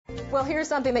Well, here's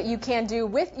something that you can do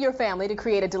with your family to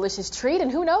create a delicious treat, and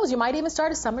who knows, you might even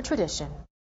start a summer tradition.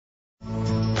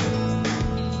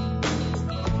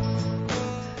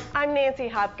 I'm Nancy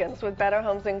Hopkins with Better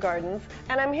Homes and Gardens,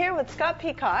 and I'm here with Scott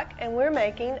Peacock, and we're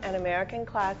making an American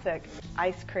classic,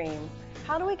 ice cream.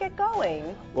 How do we get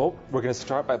going? Well, we're going to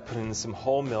start by putting some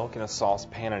whole milk in a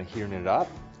saucepan and heating it up.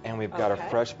 And we've got a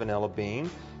fresh vanilla bean,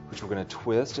 which we're going to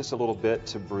twist just a little bit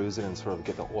to bruise it and sort of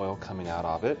get the oil coming out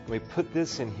of it. We put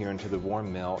this in here into the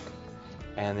warm milk,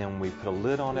 and then we put a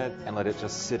lid on it and let it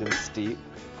just sit and steep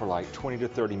for like 20 to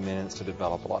 30 minutes to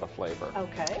develop a lot of flavor.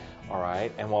 Okay. All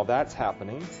right, and while that's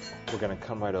happening, we're going to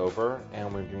come right over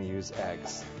and we're going to use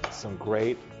eggs.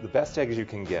 The best eggs you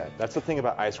can get. That's the thing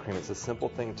about ice cream. It's a simple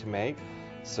thing to make,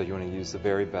 so you want to use the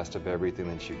very best of everything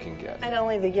that you can get. And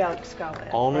only the yolks go in.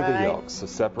 Only the yolks. So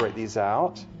separate these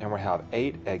out, and we'll have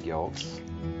 8 egg yolks.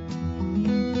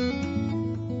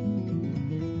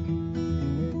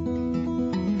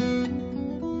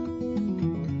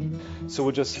 So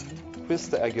we'll just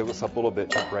twist the egg yolks up a little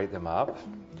bit to break them up.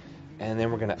 And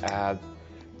then we're going to add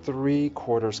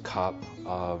 3/4 cup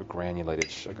of granulated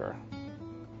sugar.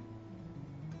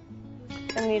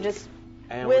 And you just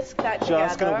whisk that together?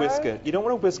 Just going to whisk it. You don't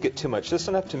want to whisk it too much, just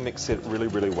enough to mix it really,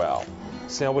 really well.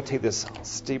 So now we'll take this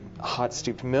hot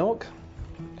steeped milk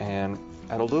and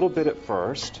add a little bit at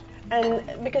first. And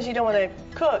because you don't want to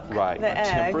cook the egg.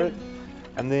 Temper it.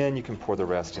 And then you can pour the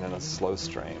rest in a slow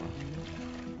stream.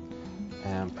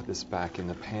 And put this back in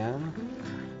the pan.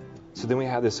 So then we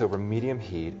have this over medium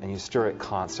heat, and you stir it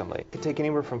constantly. It can take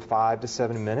anywhere from 5 to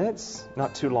 7 minutes,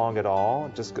 not too long at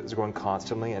all, just going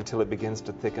constantly until it begins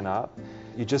to thicken up.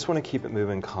 You just want to keep it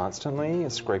moving constantly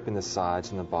and scraping the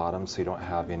sides and the bottom so you don't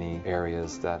have any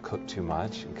areas that cook too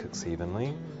much and cooks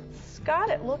evenly. Scott,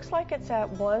 it looks like it's at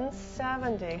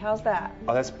 170. How's that?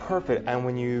 Oh, that's perfect. And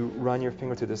when you run your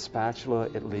finger through the spatula,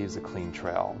 it leaves a clean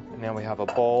trail. Now we have a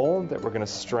bowl that we're going to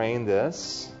strain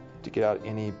this to get out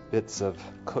any bits of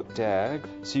cooked egg.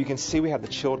 So you can see we have the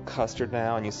chilled custard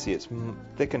now, and you see it's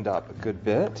thickened up a good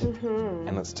bit,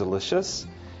 and it's delicious.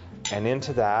 And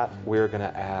into that, we're going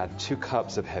to add 2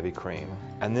 cups of heavy cream,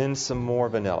 and then some more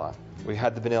vanilla. We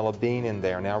had the vanilla bean in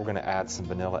there. Now we're going to add some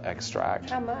vanilla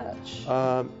extract. How much?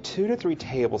 2 to 3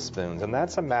 tablespoons, and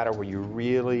that's a matter where you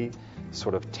really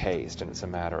sort of taste, and it's a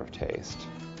matter of taste.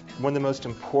 One of the most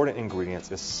important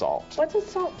ingredients is salt. What does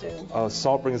salt do? Oh,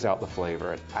 salt brings out the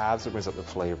flavor. It absolutely brings out the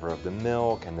flavor of the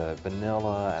milk and the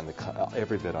vanilla and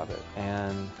every bit of it.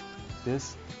 And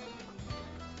this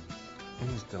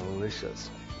is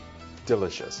delicious.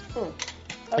 Delicious. Okay.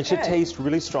 It should taste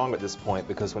really strong at this point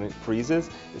because when it freezes,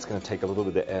 it's going to take a little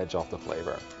bit of the edge off the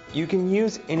flavor. You can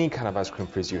use any kind of ice cream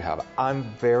freezer you have. I'm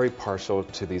very partial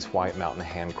to these White Mountain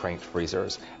hand-cranked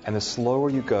freezers. And the slower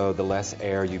you go, the less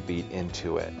air you beat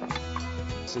into it.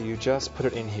 So you just put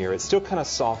it in here. It's still kind of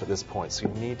soft at this point, so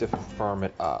you need to firm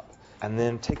it up. And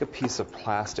then take a piece of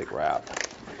plastic wrap,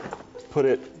 put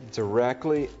it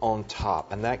directly on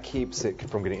top, and that keeps it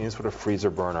from getting any sort of freezer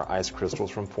burn or ice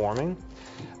crystals from forming.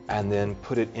 And then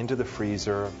put it into the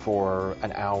freezer for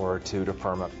an hour or 2 to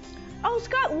firm up. Oh,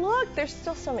 Scott, look, there's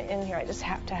still some in here. I just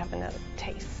have to have another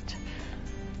taste.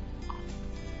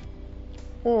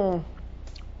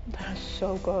 That's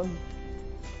so good.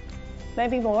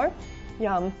 Maybe more?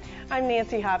 Yum. I'm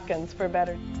Nancy Hopkins for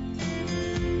Better.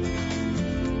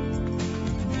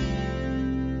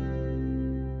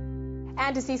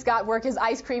 And to see Scott work his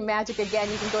ice cream magic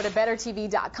again, you can go to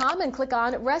bettertv.com and click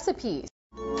on recipes.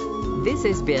 This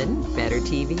has been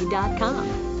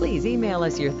BetterTV.com. Please email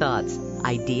us your thoughts,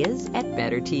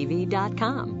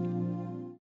 ideas@BetterTV.com.